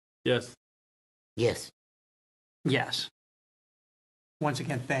 Yes. Yes. Yes. Once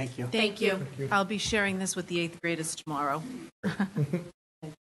again, thank you. Thank you. I'll be sharing this with the 8th graders tomorrow.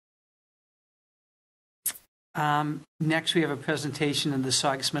 Next, we have a presentation of the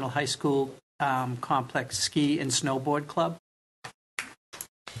Saugus Middle High School Complex Ski and Snowboard Club.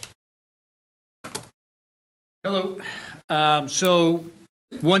 Hello. So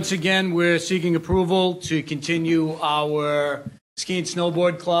once again, we're seeking approval to continue our ski and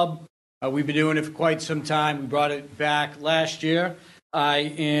snowboard club. We've been doing it for quite some time. We brought it back last year. I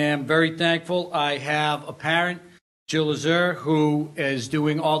am very thankful. I have a parent, Jill Azur, who is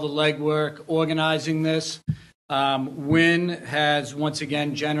doing all the legwork, organizing this. Wynn has once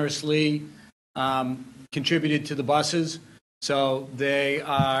again generously contributed to the buses. So they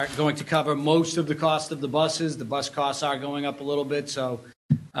are going to cover most of the cost of the buses. The bus costs are going up a little bit, so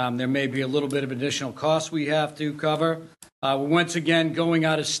there may be a little bit of additional costs we have to cover. We're once again going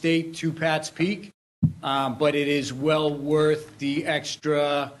out of state to Pat's Peak, but it is well worth the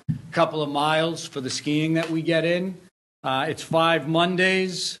extra couple of miles for the skiing that we get in. It's 5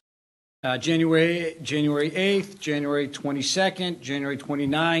 Mondays, January 8th, January 22nd, January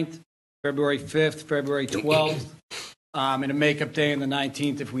 29th, February 5th, February 12th. And a makeup day on the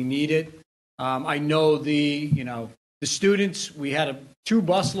 19th if we need it. I know the students, we had 2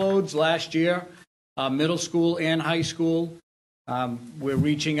 bus loads last year, middle school and high school. We're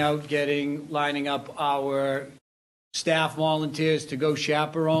reaching out, lining up our staff volunteers to go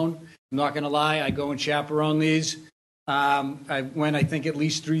chaperone. I'm not going to lie, I go and chaperone these. I went, I think, at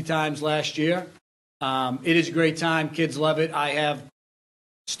least 3 times last year. It is a great time. Kids love it. I have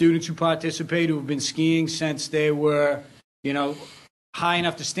students who participate who have been skiing since they were, high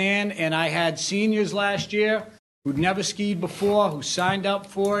enough to stand. And I had seniors last year who'd never skied before, who signed up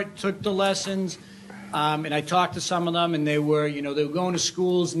for it, took the lessons. And I talked to some of them, and they were going to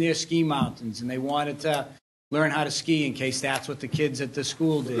schools near ski mountains, and they wanted to learn how to ski in case that's what the kids at the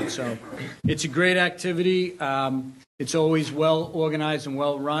school did. So it's a great activity. It's always well organized and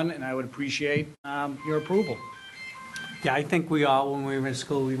well run, and I would appreciate your approval. Yeah, I think we all, when we were in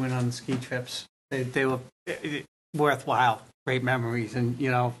school, we went on ski trips. They were worthwhile, great memories, and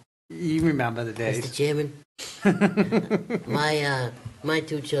you remember the days. Mr. Chairman, my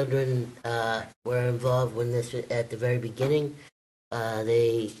 2 children were involved when this at the very beginning.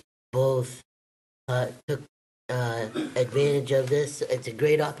 They both took advantage of this. It's a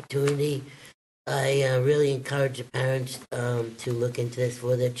great opportunity. I really encourage the parents to look into this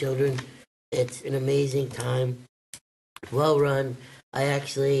for their children. It's an amazing time. Well run. I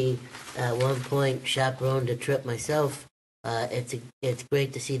actually, at one point, chaperoned a trip myself. It's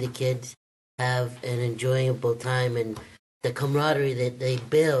great to see the kids have an enjoyable time, and the camaraderie that they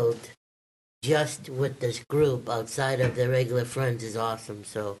build just with this group outside of their regular friends is awesome.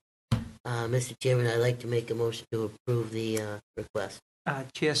 So, Mr. Chairman, I'd like to make a motion to approve the request.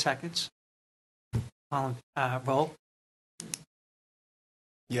 Chair seconds. Roll.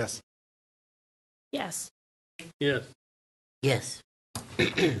 Yes. Yes. Yes. Yes.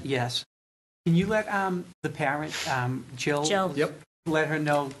 Yes. Can you let the parent, Jill? Jill. Let her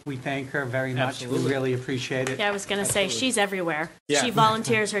know we thank her very much. Absolutely. We really appreciate it. Yeah, I was going to say, she's everywhere. Yeah. She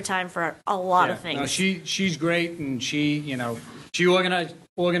volunteers her time for a lot of things. No, she's great, and she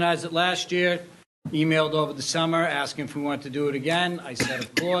organized it last year, emailed over the summer asking if we wanted to do it again. I said,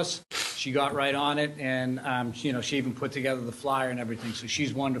 of course. She got right on it, and she even put together the flyer and everything. So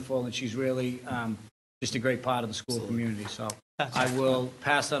she's wonderful, and she's really just a great part of the school community. So I will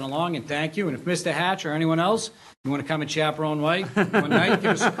pass that along, and thank you. And if Mr. Hatch or anyone else, you want to come and chaperone one night,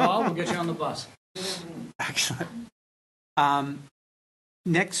 give us a call. We'll get you on the bus. Excellent.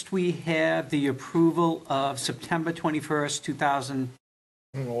 Next, we have the approval of September 21st, 2012.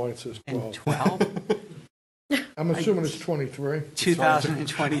 I don't know why it says 12. I'm assuming it's 23.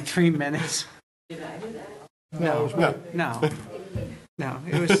 2023 minutes. Did I do that? No, it was me. No.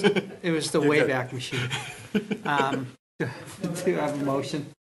 It was the Wayback Machine. Do you have a motion?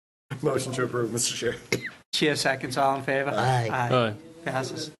 Motion to approve, Mr. Chair. Chair seconds, all in favor? Aye. Aye.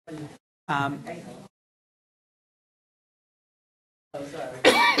 Passes. Oh,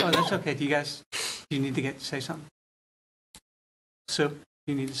 that's okay. Do you need to say something? Sue, do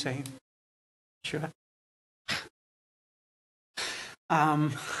you need to say anything? Sure.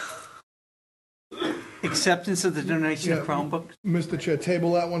 Acceptance of the donation of Chromebook. Mr. Chair,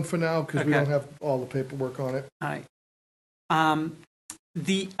 table that one for now because we Okay. don't have all the paperwork on it. All right.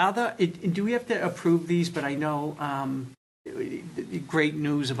 The other, do we have to approve these? But I know great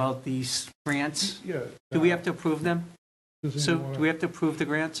news about these grants. Yeah. Do we have to approve them? Susan, So, you wanna- do we have to approve the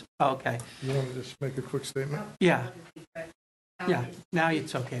grants? Oh, okay. You want to just make a quick statement? Yeah. Yeah, now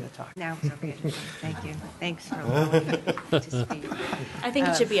it's okay to talk. Now it's okay. Thank you. Thanks for allowing me to speak. I think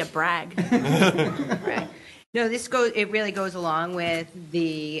it should be a brag. Right. No, it really goes along with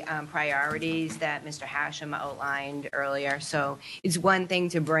the priorities that Mr. Hashem outlined earlier. So it's one thing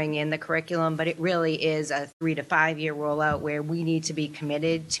to bring in the curriculum, but it really is a 3 to 5 year rollout where we need to be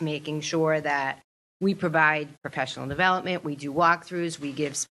committed to making sure that we provide professional development, we do walkthroughs, we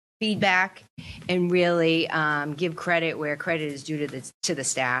give feedback, and really give credit where credit is due to the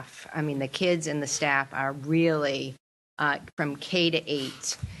staff. I mean, the kids and the staff are really, from K to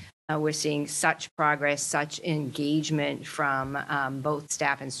 8, we're seeing such progress, such engagement from both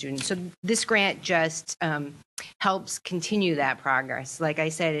staff and students. So this grant just helps continue that progress. Like I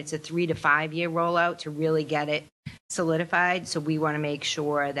said, it's a 3 to 5 year rollout to really get it solidified. So we want to make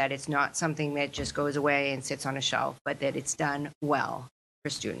sure that it's not something that just goes away and sits on a shelf, but that it's done well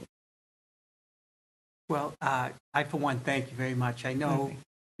for students. Well, I, for one, thank you very much. I know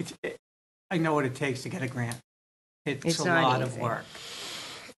I know what it takes to get a grant. It's a not lot of easy. work.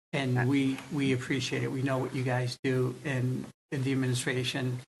 And we appreciate it. We know what you guys do in the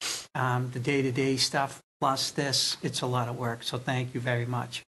administration, the day-to-day stuff, plus this, it's a lot of work. So thank you very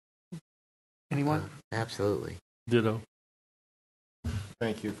much. Anyone? Absolutely. Ditto.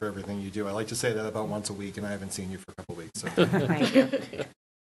 Thank you for everything you do. I like to say that about once a week, and I haven't seen you for a couple of weeks. So Thank you.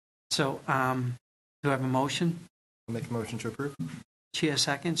 So, do I have a motion? I'll make a motion to approve. Chair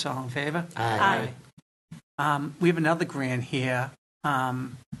seconds, all in favor? Aye. We have another grant here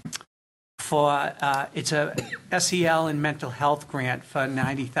for, it's a SEL and mental health grant for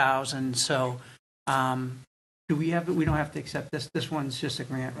 $90,000. So do we have, we don't have to accept this? This one's just a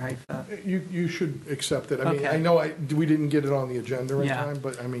grant, right? You should accept it. I mean, Okay. I know we didn't get it on the agenda in Yeah. time,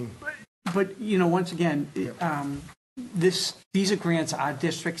 but I mean, But, once again, these are grants our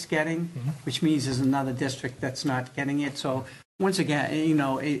district's getting, which means there's another district that's not getting it. So once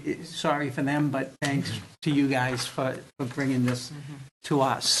again, sorry for them, but thanks to you guys for bringing this to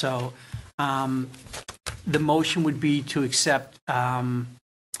us. So the motion would be to accept the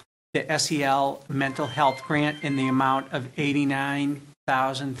SEL mental health grant in the amount of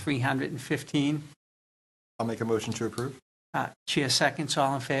 $89,315. I'll make a motion to approve. Chair seconds,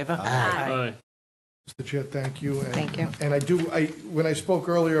 all in favor? Aye. Mr. Chair, thank you. And, Thank you. And when I spoke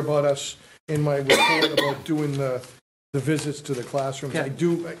earlier about us in my report about doing the visits to the classrooms, Yeah.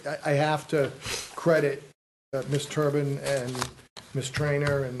 I have to credit Ms. Turbin and Ms.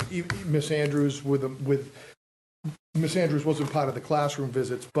 Trainer and Ms. Andrews with Ms. Andrews wasn't part of the classroom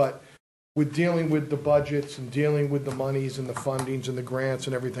visits, but with dealing with the budgets and dealing with the monies and the fundings and the grants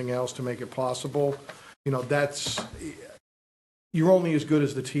and everything else to make it possible, you're only as good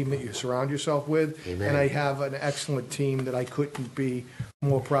as the team that you surround yourself with. Amen. And I have an excellent team that I couldn't be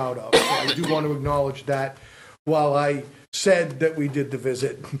more proud of. So I do want to acknowledge that while I said that we did the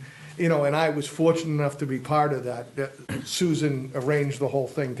visit, and I was fortunate enough to be part of that, Susan arranged the whole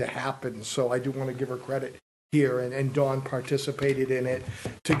thing to happen. So I do want to give her credit here, and Dawn participated in it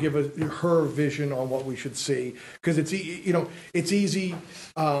to give her vision on what we should see. Because it's easy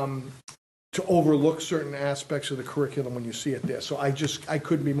to overlook certain aspects of the curriculum when you see it there. So I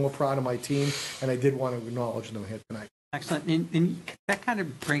couldn't be more proud of my team, and I did want to acknowledge them here tonight. Excellent. And that kind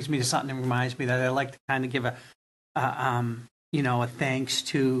of brings me to something that reminds me that I like to kind of give a thanks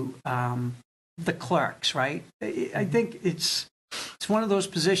to the clerks, right? I think it's one of those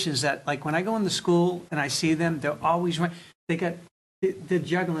positions that, like, when I go in the school and I see them, they're always they're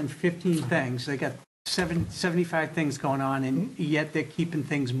juggling 15 things. They got 75 things going on, and yet they're keeping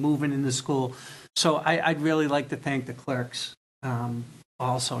things moving in the school. So I'd really like to thank the clerks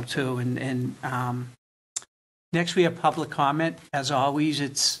also, too. And next we have public comment. As always,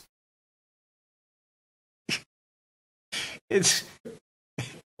 it's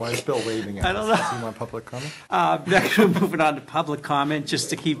Why is Bill waving at I don't us? know. Does he want public comment? next we're moving on to public comment,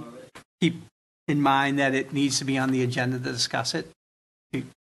 just to keep in mind that it needs to be on the agenda to discuss it.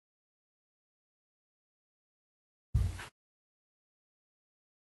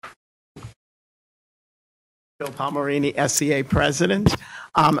 Bill Palmerini, SCA President.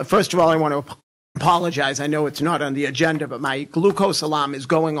 First of all, I want to apologize. I know it's not on the agenda, but my glucose alarm is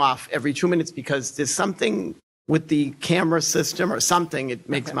going off every 2 minutes because there's something with the camera system or something. It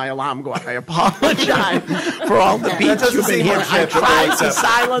makes my alarm go off. I apologize for all the beeps you've been hearing. I tried to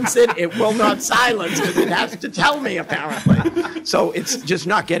silence it. It will not silence because it has to tell me, apparently. So it's just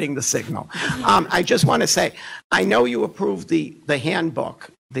not getting the signal. I just want to say, I know you approved the handbook,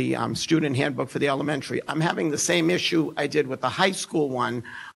 student handbook for the elementary. I'm having the same issue I did with the high school one,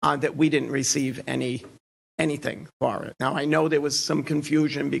 that we didn't receive anything for it. Now, I know there was some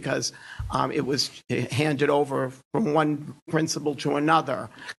confusion because it was handed over from one principal to another,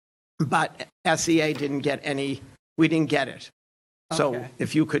 but SEA didn't get we didn't get it. So Okay.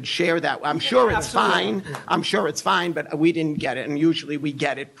 if you could share that, I'm sure it's fine. I'm sure it's fine, but we didn't get it, and usually we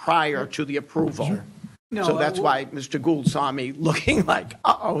get it prior to the approval. No, So that's why Mr. Gould saw me looking like,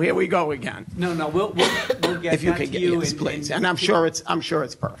 uh-oh, here we go again. No, we'll get If you that could to get, you. yes, please. And I'm sure it's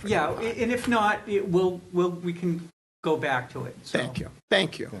perfect. Yeah, and if not, we can go back to it. So. Thank you.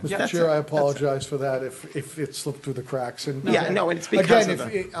 Thank you. Mr. That's Chair, it. I apologize for that if it slipped through the cracks. And Yeah, no, and it's because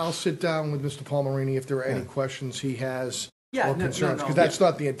again, of I'll sit down with Mr. Palmerini if there are any questions he has Yeah, or no, concerns, no, because that's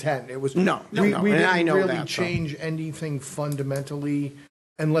not the intent. It was No, we and I didn't know really that, so. change anything fundamentally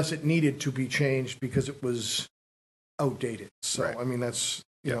unless it needed to be changed because it was outdated. So I mean that's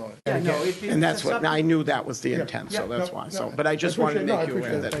Yeah, and no, again- And that's what, I knew that was the Yeah, intent, yeah, so that's no, why. no, So, but I just I wanted to appreciate- make no, you I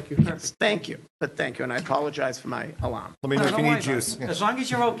aware appreciate that. it. Thank you. Yes, thank you, but thank you, and I apologize for my alarm. Let me know if you Don't need worry about juice. it. As long as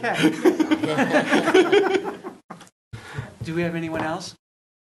you're okay. Do we have anyone else?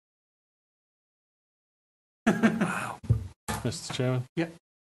 Mr. Chairman? Yeah.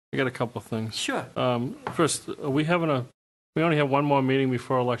 I got a couple of things. Sure. First, are we only have one more meeting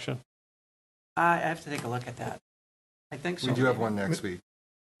before election? I have to take a look at that. I think so. We do have one next week.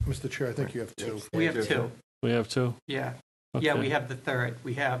 Mr. Chair, I think you have two. We have two. We have two? Yeah. Yeah, Okay. we have the third.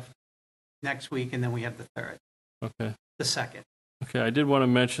 We have next week, and then we have the third, Okay. the second. Okay, I did want to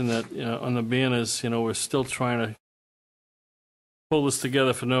mention that, on the banners, we're still trying to pull this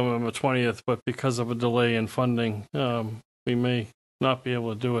together for November 20th, but because of a delay in funding, we may not be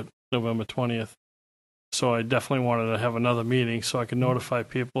able to do it November 20th. So I definitely wanted to have another meeting so I could notify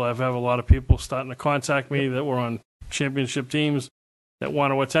people. I've had a lot of people starting to contact me that were on championship teams that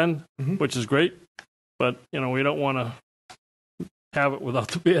want to attend, which is great. But, we don't want to have it without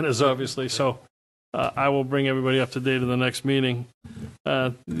the banners, obviously. So I will bring everybody up to date in the next meeting.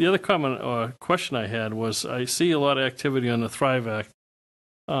 The other comment or question I had was I see a lot of activity on the Thrive Act,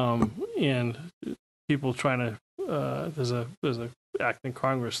 and people trying to. There's a act in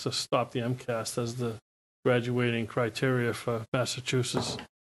Congress to stop the MCAS as the graduating criteria for Massachusetts.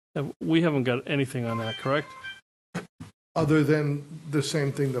 We haven't got anything on that, correct? Other than the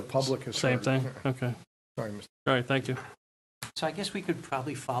same thing the public has Same heard. thing. Okay. Sorry, Mr. All right. Thank you. So I guess we could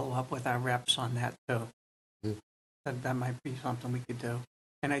probably follow up with our reps on that, too. That might be something we could do.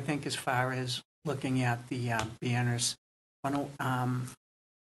 And I think as far as looking at the banners,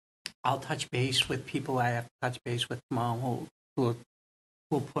 I'll touch base with people I have to touch base with tomorrow.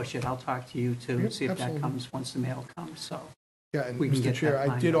 We'll push it. I'll talk to you, too, Yep, see if absolutely. that comes once the mail comes, so. Yeah, and we can Mr. get Chair, that I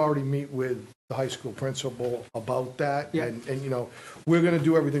lined did up. already meet with the high school principal about that. Yeah. And we're going to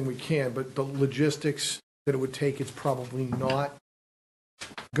do everything we can, but the logistics that it would take, it's probably not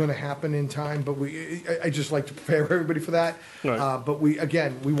going to happen in time. But I just like to prepare everybody for that. Right. But we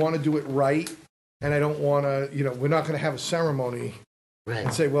want to do it right. And I don't want to, we're not going to have a ceremony Right.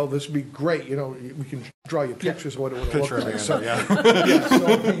 and say, well, this would be great. We can draw you pictures of what it would look Picture like. of So, it, yeah.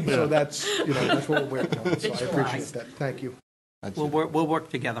 so that's, that's what we're working on. So I appreciate that. Thank you. We'll work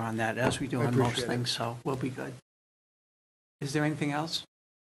together on that, as we do I on most appreciate it. things, so we'll be good. Is there anything else?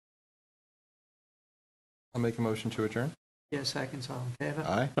 I'll make a motion to adjourn. Yes, seconds, all in favor?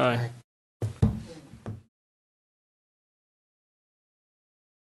 Aye. Aye.